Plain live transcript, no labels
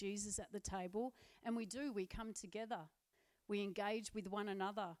Jesus at the table, and we come together. We engage with one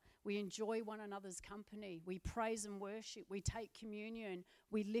another. We enjoy one another's company. We praise and worship. We take communion.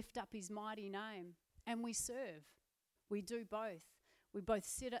 We lift up his mighty name, and we serve. We do both. We both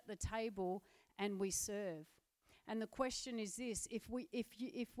sit at the table and we serve. And the question is this: if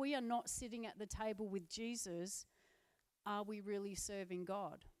we are not sitting at the table with Jesus, are we really serving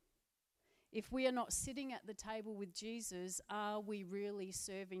God? If we are not sitting at the table with Jesus, are we really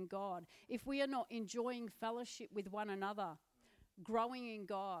serving God? If we are not enjoying fellowship with one another, growing in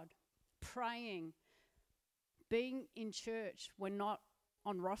God, praying, being in church, we're not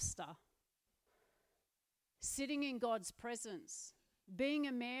on roster, sitting in God's presence, being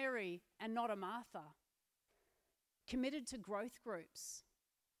a Mary and not a Martha, committed to growth groups,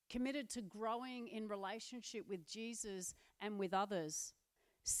 committed to growing in relationship with Jesus and with others,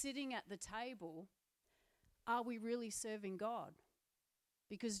 sitting at the table, are we really serving God?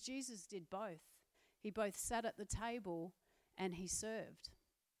 Because Jesus did both. He both sat at the table and he served.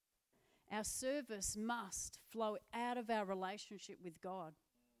 Our service must flow out of our relationship with God.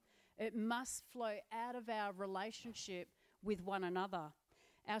 It must flow out of our relationship with one another.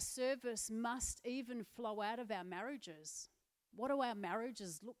 Our service must even flow out of our marriages. What do our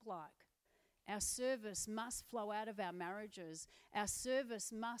marriages look like? Our service must flow out of our marriages. Our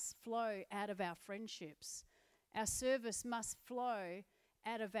service must flow out of our friendships. Our service must flow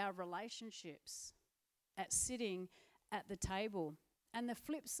out of our relationships, at sitting at the table. And the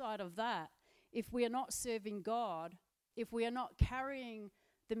flip side of that, if we are not serving God, if we are not carrying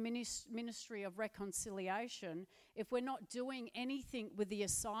the ministry of reconciliation, if we're not doing anything with the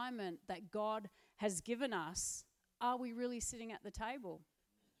assignment that God has given us, are we really sitting at the table?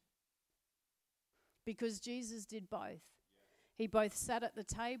 Because Jesus did both. He both sat at the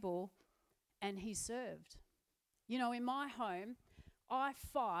table and he served. You know, in my home, I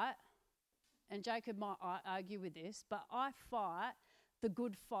fight, and Jacob might argue with this, but I fight the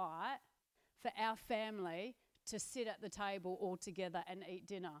good fight for our family to sit at the table all together and eat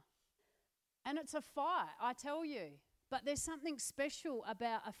dinner. And it's a fight, I tell you. But there's something special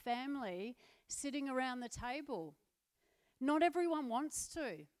about a family sitting around the table. Not everyone wants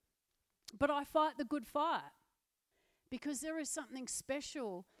to. But I fight the good fight because there is something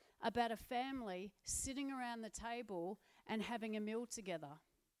special about a family sitting around the table and having a meal together.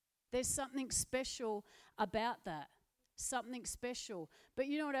 There's something special about that, something special. But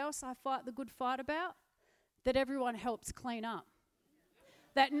you know what else I fight the good fight about? That everyone helps clean up.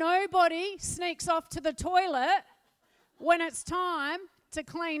 That nobody sneaks off to the toilet when it's time to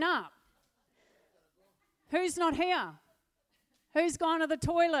clean up. Who's not here? Who's gone to the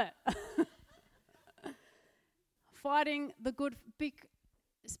toilet? Fighting the good,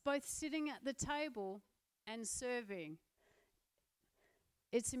 it's both sitting at the table and serving.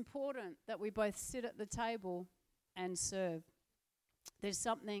 It's important that we both sit at the table and serve. There's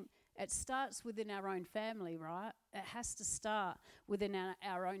something, it starts within our own family, right? It has to start within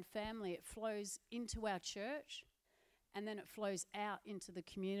our own family. It flows into our church and then it flows out into the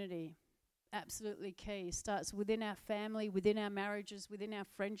community. Absolutely key. It starts within our family, within our marriages, within our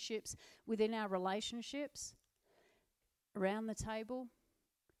friendships, within our relationships, around the table,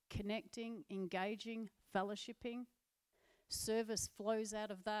 connecting, engaging, fellowshipping. Service flows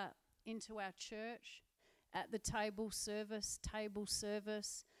out of that into our church, at the table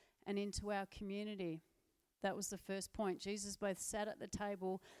service, and into our community. That was the first point. Jesus both sat at the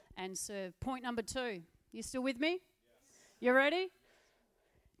table and served. Point number 2. You still with me? Yes. You ready?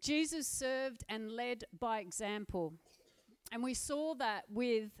 Jesus served and led by example. And we saw that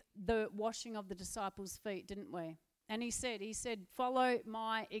with the washing of the disciples' feet, didn't we? And he said, follow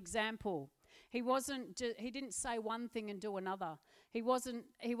my example. He didn't say one thing and do another. He wasn't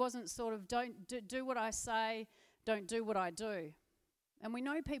sort of, don't do what I say, don't do what I do. And we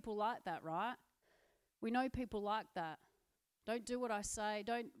know people like that, right? We know people like that. Don't do what I say,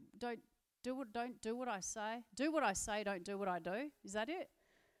 don't do what I say. Do what I say, don't do what I do. Is that it?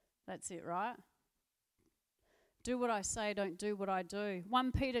 That's it, right? Do what I say, don't do what I do.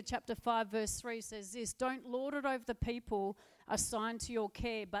 1 Peter chapter 5 verse 3 says this: don't lord it over the people assigned to your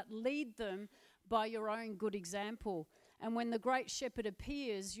care, but lead them by your own good example. And when the great shepherd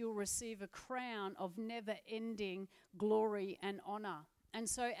appears, you'll receive a crown of never-ending glory and honor. And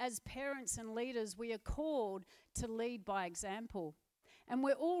so as parents and leaders, we are called to lead by example. And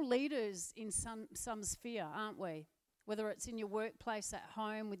we're all leaders in some sphere, aren't we? Whether it's in your workplace, at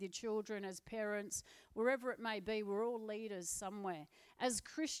home, with your children, as parents, wherever it may be, we're all leaders somewhere. As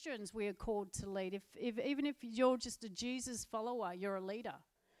Christians, we are called to lead. Even if you're just a Jesus follower, you're a leader.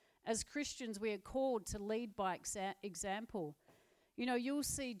 As Christians, we are called to lead by example. You know, you'll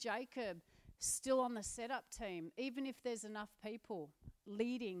see Jacob still on the setup team, even if there's enough people,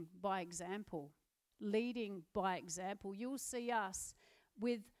 leading by example. Leading by example. You'll see us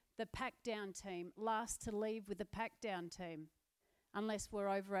with the pack down team, last to leave with the pack down team, unless we're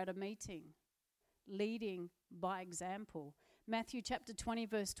over at a meeting. Leading by example. Matthew chapter 20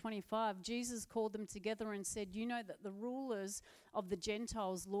 verse 25, Jesus called them together and said, you know that the rulers of the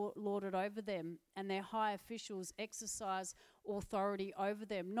Gentiles lord it over them, and their high officials exercise authority over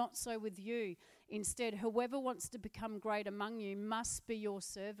them. Not so with you. Instead, whoever wants to become great among you must be your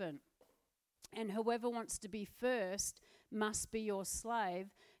servant, and whoever wants to be first must be your slave,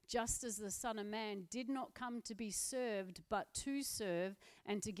 just as the Son of Man did not come to be served, but to serve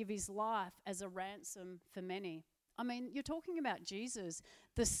and to give his life as a ransom for many. I mean, you're talking about Jesus,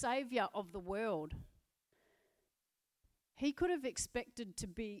 the Saviour of the world. He could have expected to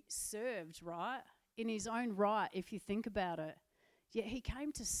be served, right? In his own right, if you think about it. Yet he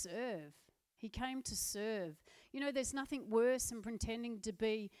came to serve. He came to serve. You know, there's nothing worse than pretending to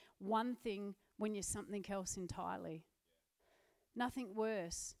be one thing when you're something else entirely. Nothing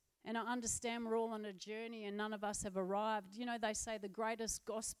worse. And I understand we're all on a journey and none of us have arrived. You know, they say the greatest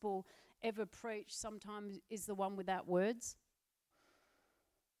gospel ever preached sometimes is the one without words.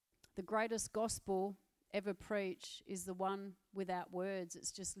 The greatest gospel ever preached is the one without words.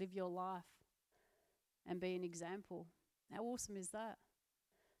 It's just live your life and be an example. How awesome is that?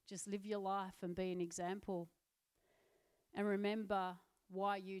 Just live your life and be an example. And remember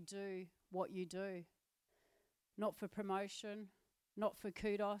why you do what you do. Not for promotion, not for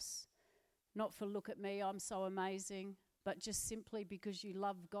kudos, not for look at me, I'm so amazing, but just simply because you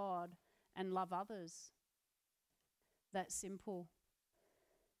love God and love others. That's simple.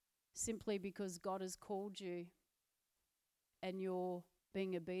 Simply because God has called you and you're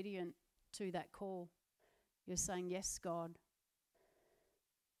being obedient to that call. You're saying, yes, God.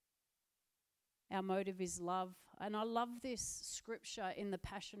 Our motive is love. And I love this scripture in the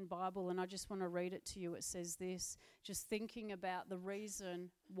Passion Bible, and I just want to read it to you. It says this, just thinking about the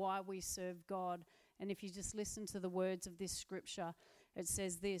reason why we serve God. And if you just listen to the words of this scripture, it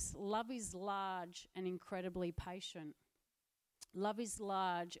says this, love is large and incredibly patient. Love is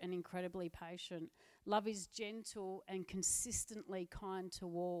large and incredibly patient. Love is gentle and consistently kind to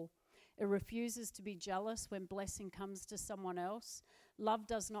all. It refuses to be jealous when blessing comes to someone else. Love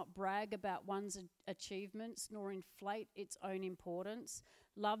does not brag about one's achievements nor inflate its own importance.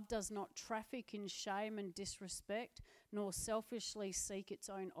 Love does not traffic in shame and disrespect nor selfishly seek its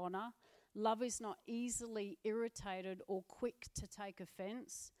own honour. Love is not easily irritated or quick to take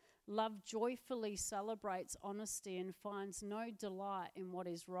offence. Love joyfully celebrates honesty and finds no delight in what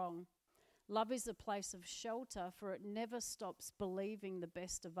is wrong. Love is a place of shelter, for it never stops believing the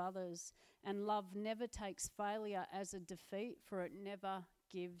best of others. And love never takes failure as a defeat, for it never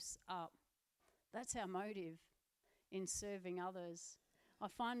gives up. That's our motive in serving others. I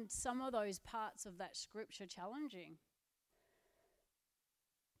find some of those parts of that scripture challenging.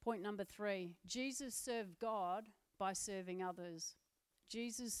 Point number 3, Jesus served God by serving others.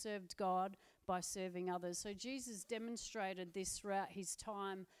 Jesus served God by serving others. So Jesus demonstrated this throughout his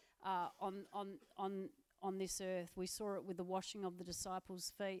time on this earth. We saw it with the washing of the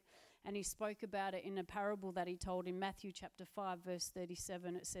disciples' feet, and he spoke about it in a parable that he told in Matthew chapter 5 verse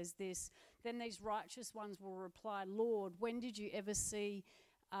 37. It says this, then these righteous ones will reply, Lord, when did we ever see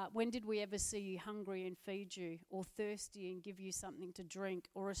you hungry and feed you, or thirsty and give you something to drink,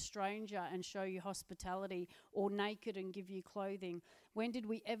 or a stranger and show you hospitality, or naked and give you clothing? When did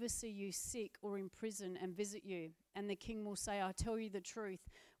we ever see you sick or in prison and visit you? And the king will say, I tell you the truth,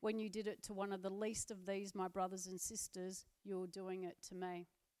 when you did it to one of the least of these, my brothers and sisters, you're doing it to me.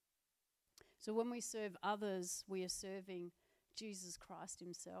 So when we serve others, we are serving Jesus Christ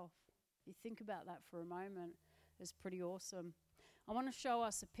himself. If you think about that for a moment, it's pretty awesome. I want to show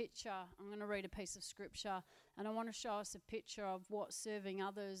us a picture. I'm going to read a piece of scripture, and I want to show us a picture of what serving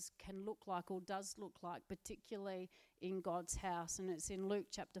others can look like or does look like, particularly in God's house. And it's in Luke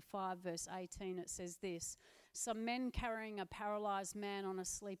chapter 5, verse 18. It says this, some men carrying a paralyzed man on a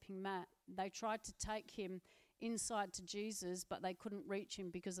sleeping mat, they tried to take him inside to Jesus, but they couldn't reach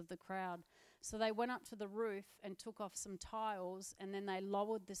him because of the crowd. So they went up to the roof and took off some tiles, and then they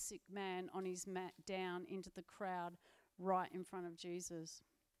lowered the sick man on his mat down into the crowd right in front of Jesus.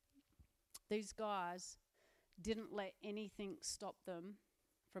 These guys didn't let anything stop them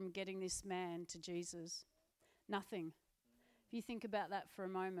from getting this man to Jesus. Nothing. If you think about that for a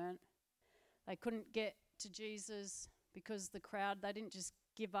moment, they couldn't get to Jesus because the crowd, they didn't just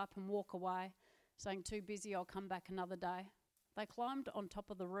give up and walk away saying, too busy, I'll come back another day. They climbed on top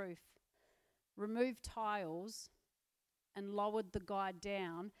of the roof, removed tiles, and lowered the guy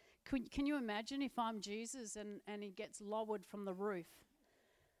down. Can you imagine if I'm Jesus and he gets lowered from the roof?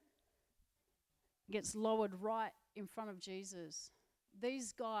 Gets lowered right in front of Jesus.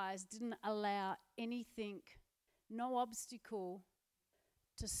 These guys didn't allow anything, no obstacle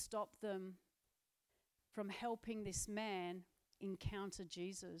to stop them from helping this man encounter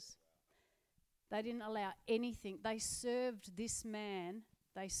Jesus. They didn't allow anything. They served this man.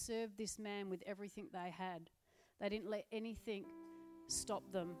 They served this man with everything they had. They didn't let anything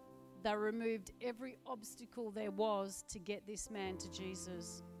stop them. They removed every obstacle there was to get this man to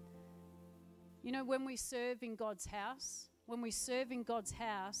Jesus. You know, when we serve in God's house,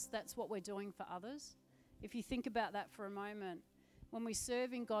 that's what we're doing for others. If you think about that for a moment, when we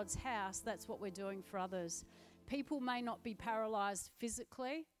serve in God's house, that's what we're doing for others. People may not be paralyzed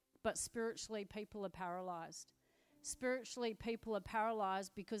physically, but spiritually people are paralyzed. Spiritually people are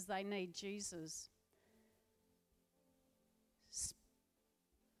paralyzed because they need Jesus.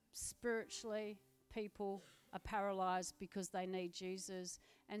 Spiritually people are paralyzed because they need Jesus.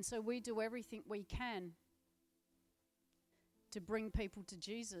 And so we do everything we can to bring people to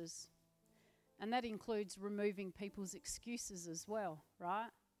Jesus. And that includes removing people's excuses as well, right?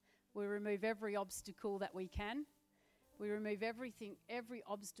 We remove every obstacle that we can. We remove every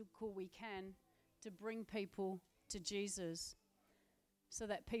obstacle we can to bring people to Jesus so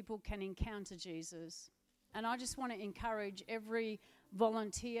that people can encounter Jesus. And I just want to encourage every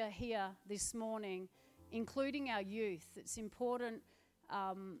volunteer here this morning, including our youth. It's important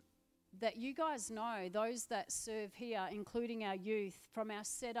that you guys know, those that serve here, including our youth, from our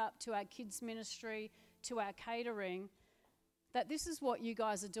setup to our kids ministry to our catering, that this is what you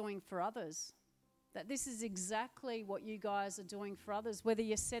guys are doing for others. That this is exactly what you guys are doing for others, whether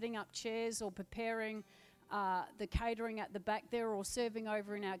you're setting up chairs or preparing the catering at the back there or serving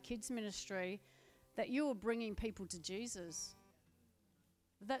over in our kids ministry, that you are bringing people to Jesus.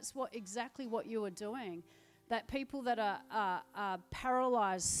 That's exactly what you are doing. That people that are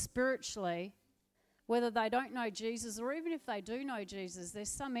paralyzed spiritually, whether they don't know Jesus or even if they do know Jesus, there's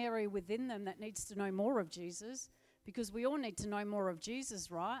some area within them that needs to know more of Jesus, because we all need to know more of Jesus,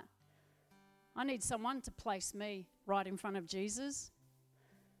 right? I need someone to place me right in front of Jesus.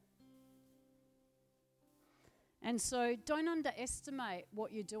 And so don't underestimate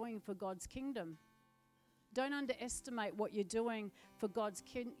what you're doing for God's kingdom. Don't underestimate what you're doing for God's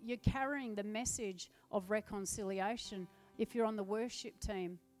kingdom. You're carrying the message of reconciliation. If you're on the worship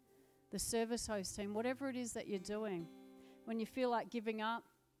team, the service host team, whatever it is that you're doing, when you feel like giving up,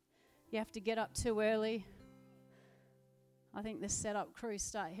 you have to get up too early. I think the setup crews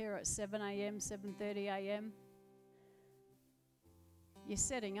start here at 7 a.m., 7:30 a.m. You're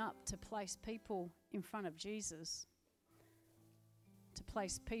setting up to place people in front of Jesus, to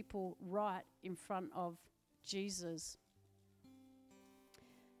place people right in front of Jesus.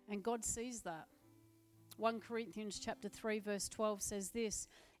 And God sees that. 1 Corinthians chapter 3 verse 12 says this: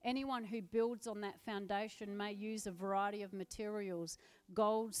 anyone who builds on that foundation may use a variety of materials,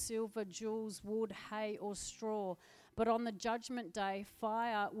 gold, silver, jewels, wood, hay, or straw. But on the judgment day,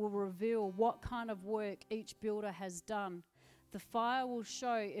 fire will reveal what kind of work each builder has done. The fire will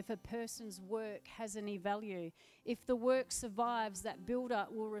show if a person's work has any value. If the work survives, that builder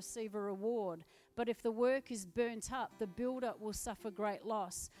will receive a reward. But if the work is burnt up, the builder will suffer great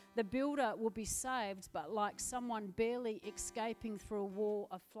loss. The builder will be saved, but like someone barely escaping through a wall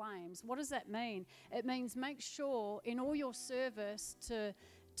of flames. What does that mean? It means make sure in all your service to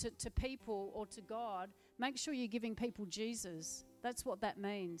people or to God, make sure you're giving people Jesus. That's what that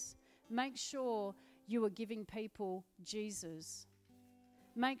means. Make sure you are giving people Jesus.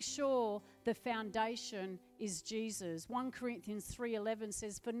 Make sure the foundation is Jesus. 1 Corinthians 3:11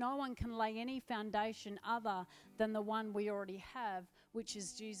 says, for no one can lay any foundation other than the one we already have, which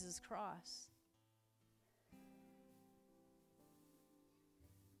is Jesus Christ.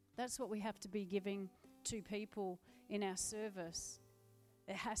 That's what we have to be giving to people in our service.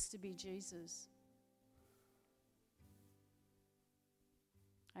 It has to be Jesus.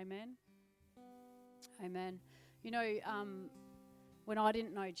 Amen. Amen. You know, when I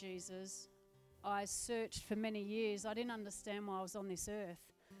didn't know Jesus, I searched for many years. I didn't understand why I was on this earth.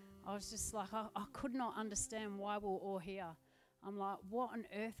 I was just like, I could not understand why we were all here. I'm like, what on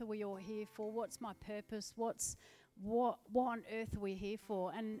earth are we all here for? What's my purpose? What on earth are we here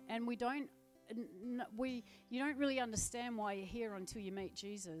for? And you don't really understand why you're here until you meet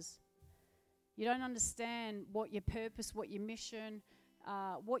Jesus. You don't understand what your purpose, what your mission,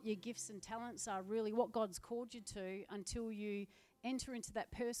 what your gifts and talents are, really what God's called you to, until you enter into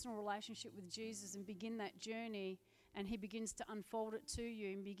that personal relationship with Jesus and begin that journey and he begins to unfold it to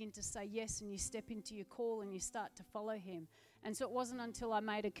you and begin to say yes, and you step into your call and you start to follow him. And so it wasn't until I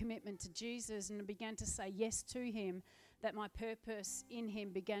made a commitment to Jesus and began to say yes to him that my purpose in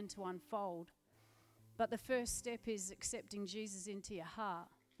him began to unfold. But the first step is accepting Jesus into your heart.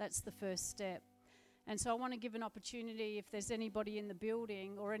 That's the first step. And so I want to give an opportunity, if there's anybody in the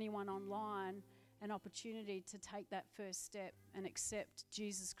building or anyone online, an opportunity to take that first step and accept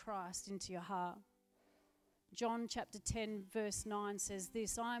Jesus Christ into your heart. John chapter 10 verse 9 says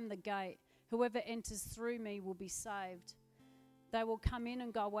this, "I am the gate. Whoever enters through me will be saved. They will come in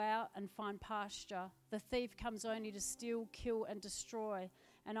and go out and find pasture. The thief comes only to steal, kill, and destroy,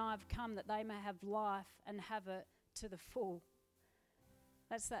 and I have come that they may have life and have it to the full."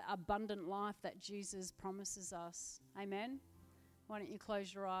 That's that abundant life that Jesus promises us. Amen? Why don't you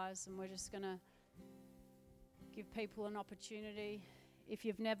close your eyes, and we're just going to give people an opportunity. If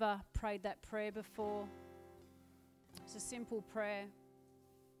you've never prayed that prayer before, it's a simple prayer,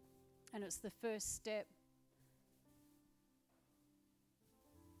 and it's the first step.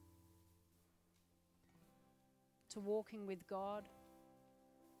 To walking with God,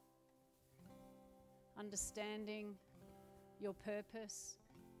 understanding your purpose,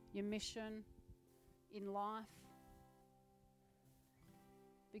 your mission in life,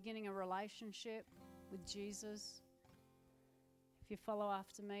 beginning a relationship with Jesus. If you follow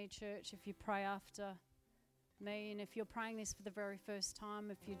after me, church, if you pray after me, and if you're praying this for the very first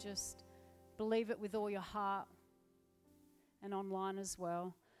time, if you just believe it with all your heart, and online as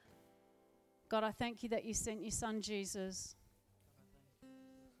well. God, I thank you that you sent your son Jesus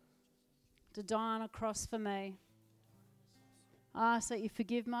to die on a cross for me. I ask that you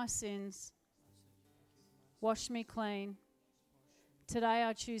forgive my sins, wash me clean. Today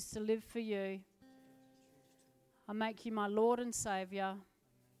I choose to live for you. I make you my Lord and Saviour.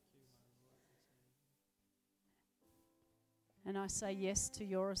 And I say yes to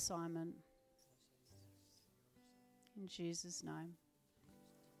your assignment. In Jesus' name.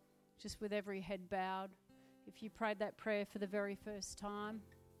 Just with every head bowed, if you prayed that prayer for the very first time,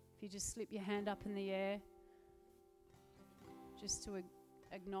 if you just slip your hand up in the air, just to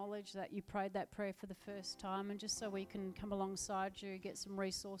acknowledge that you prayed that prayer for the first time, and just so we can come alongside you, get some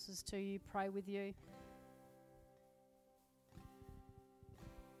resources to you, pray with you.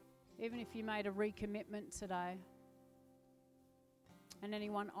 Even if you made a recommitment today, and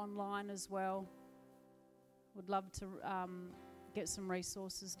anyone online as well, would love to get some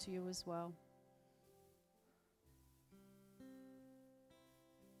resources to you as well.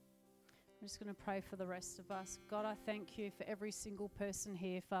 I'm just going to pray for the rest of us. God, I thank you for every single person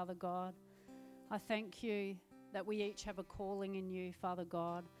here, Father God. I thank you that we each have a calling in you, Father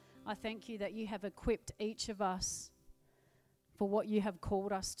God. I thank you that you have equipped each of us for what you have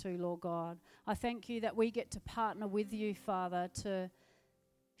called us to, Lord God. I thank you that we get to partner with you, Father, to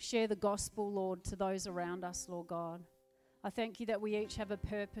share the gospel, Lord, to those around us, Lord God. I thank you that we each have a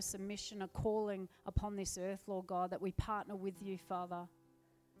purpose, a mission, a calling upon this earth, Lord God, that we partner with you, Father.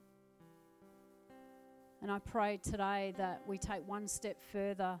 And I pray today that we take one step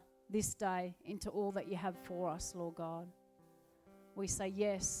further this day into all that you have for us, Lord God. We say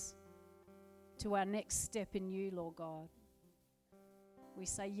yes to our next step in you, Lord God. We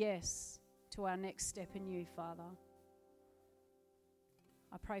say yes to our next step in you, Father.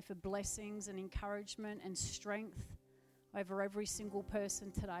 I pray for blessings and encouragement and strength over every single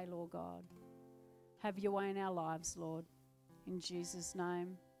person today, Lord God. Have your way in our lives, Lord, in Jesus'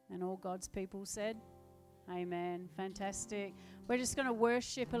 name. And all God's people said, amen. Fantastic. We're just going to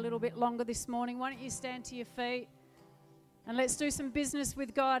worship a little bit longer this morning. Why don't you stand to your feet and let's do some business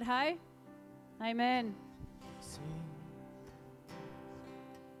with God, hey? Amen.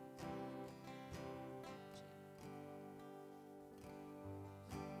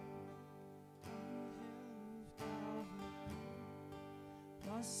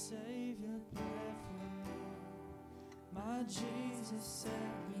 My Savior bled for me, my Jesus set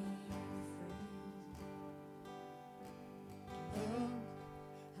me free.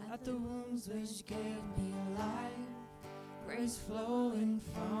 Look at the wounds which gave me life, grace flowing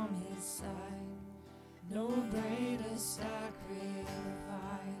from his side, no greater sacrifice.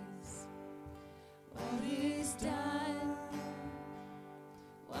 What he's done,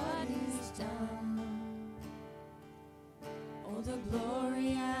 what he's done. Oh, the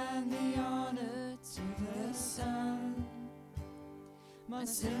glory and the honor to the Son. My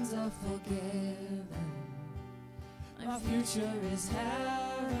sins are forgiven, my future is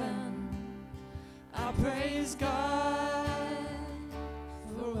heaven. I praise God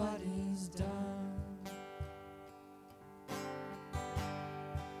for what he's done.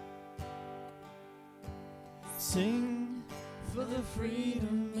 Sing for the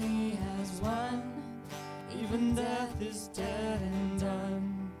freedom he has won. Even death is dead and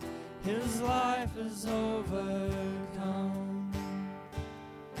done. His life is overcome.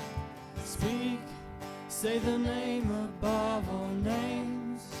 Speak, say the name above all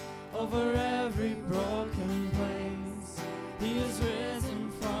names, over every broken place. He is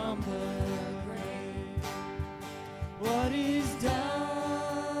risen from the grave. What he's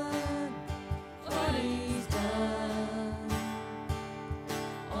done, what he's done.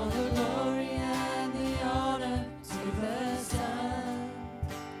 All the glory and the honor to the Son.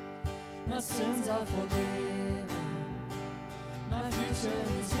 My sins are forgiven, my future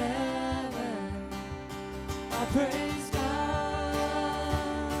is heaven. I praise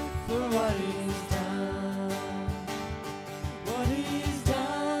God for what he's done. What he's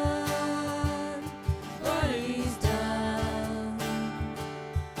done, what he's done.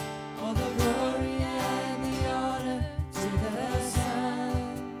 All the glory and the honor to the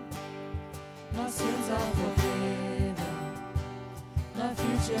Son. My sins are forgiven, my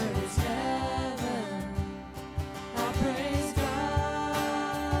future is heaven. I praise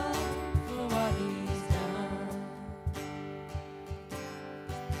God for what he's done.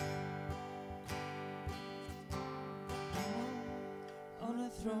 On a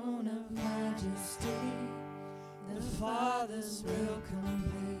throne of majesty, the Father's will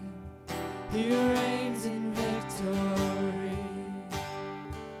complete. He reigns in victory.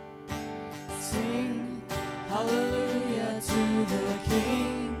 Sing hallelujah to the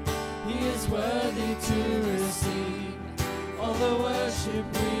King. He is worthy to receive all the worship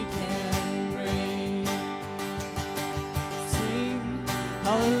we can bring. Sing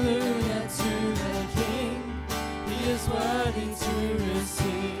hallelujah to the King. He is worthy to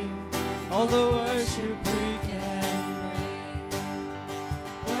receive all the worship we can bring.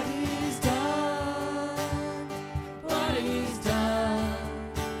 What he's done, what he's done.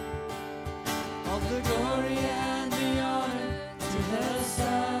 All the glory and the honor to the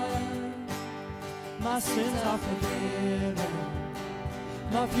Son. My sins are forgiven,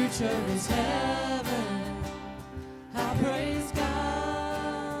 my future is heaven. I praise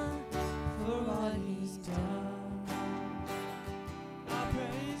God for what he's done. I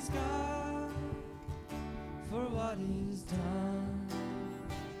praise God for what he's done.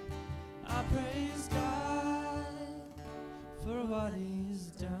 I praise God for what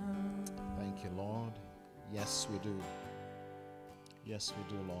he's done. Thank you, Lord. Yes, we do. Yes, we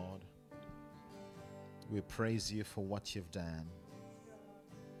do, Lord. We praise you for what you've done.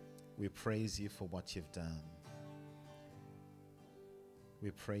 We praise you for what you've done.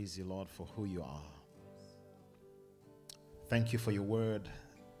 We praise you, Lord, for who you are. Thank you for your word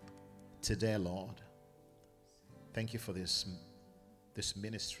today, Lord. Thank you for this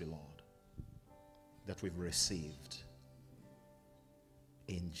ministry, Lord, that we've received.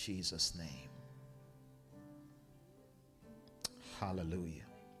 In Jesus' name. Hallelujah.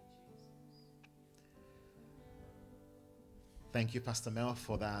 Thank you, Pastor Mel,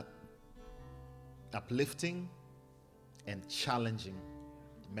 for that uplifting and challenging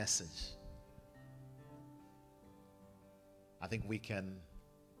message. I think we can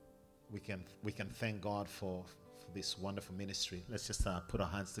thank God for this wonderful ministry. Let's just put our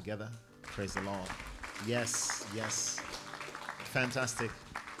hands together. Praise the Lord. Yes, yes. Fantastic.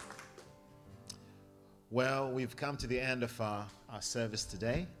 Well, we've come to the end of our service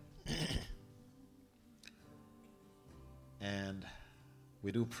today. And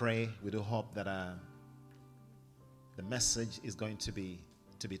we do pray, we do hope that the message is going to be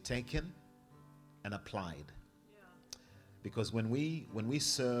taken and applied. Because when we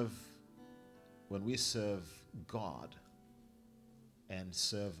serve God and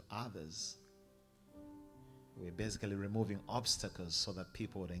serve others, we're basically removing obstacles so that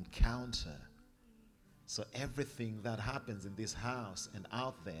people would encounter. So everything that happens in this house and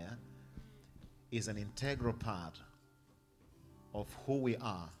out there is an integral part of who we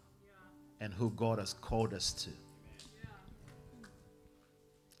are and who God has called us to.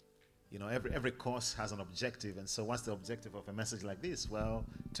 You know, every course has an objective, and so what's the objective of a message like this? Well,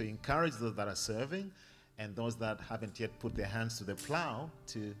 to encourage those that are serving and those that haven't yet put their hands to the plow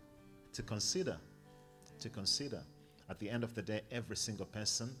to consider. At the end of the day, every single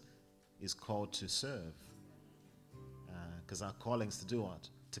person is called to serve. Because our calling is to do what?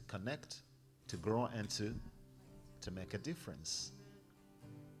 To connect, to grow, and to make a difference.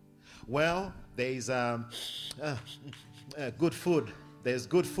 Well, there is good food. There's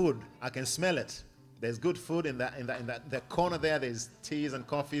good food. I can smell it. There's good food in the corner there. There's teas and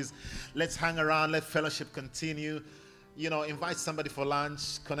coffees. Let's hang around. Let fellowship continue. invite somebody for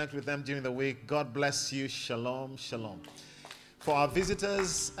lunch, connect with them during the week. God bless you. Shalom, shalom. For our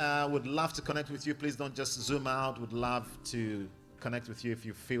visitors, would love to connect with you. Please don't just zoom out. Would love to connect with you if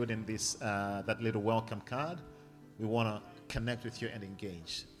you filled in this that little welcome card. We want to connect with you and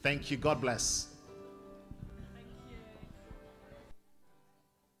engage. Thank you. God bless.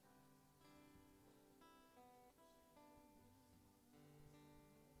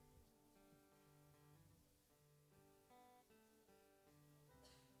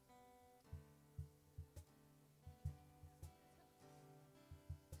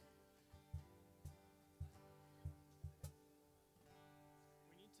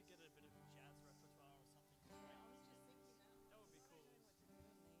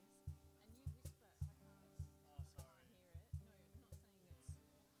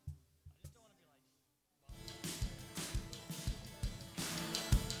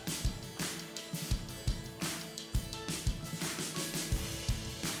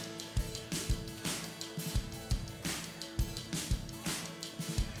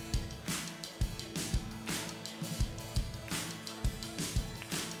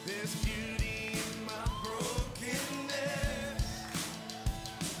 There's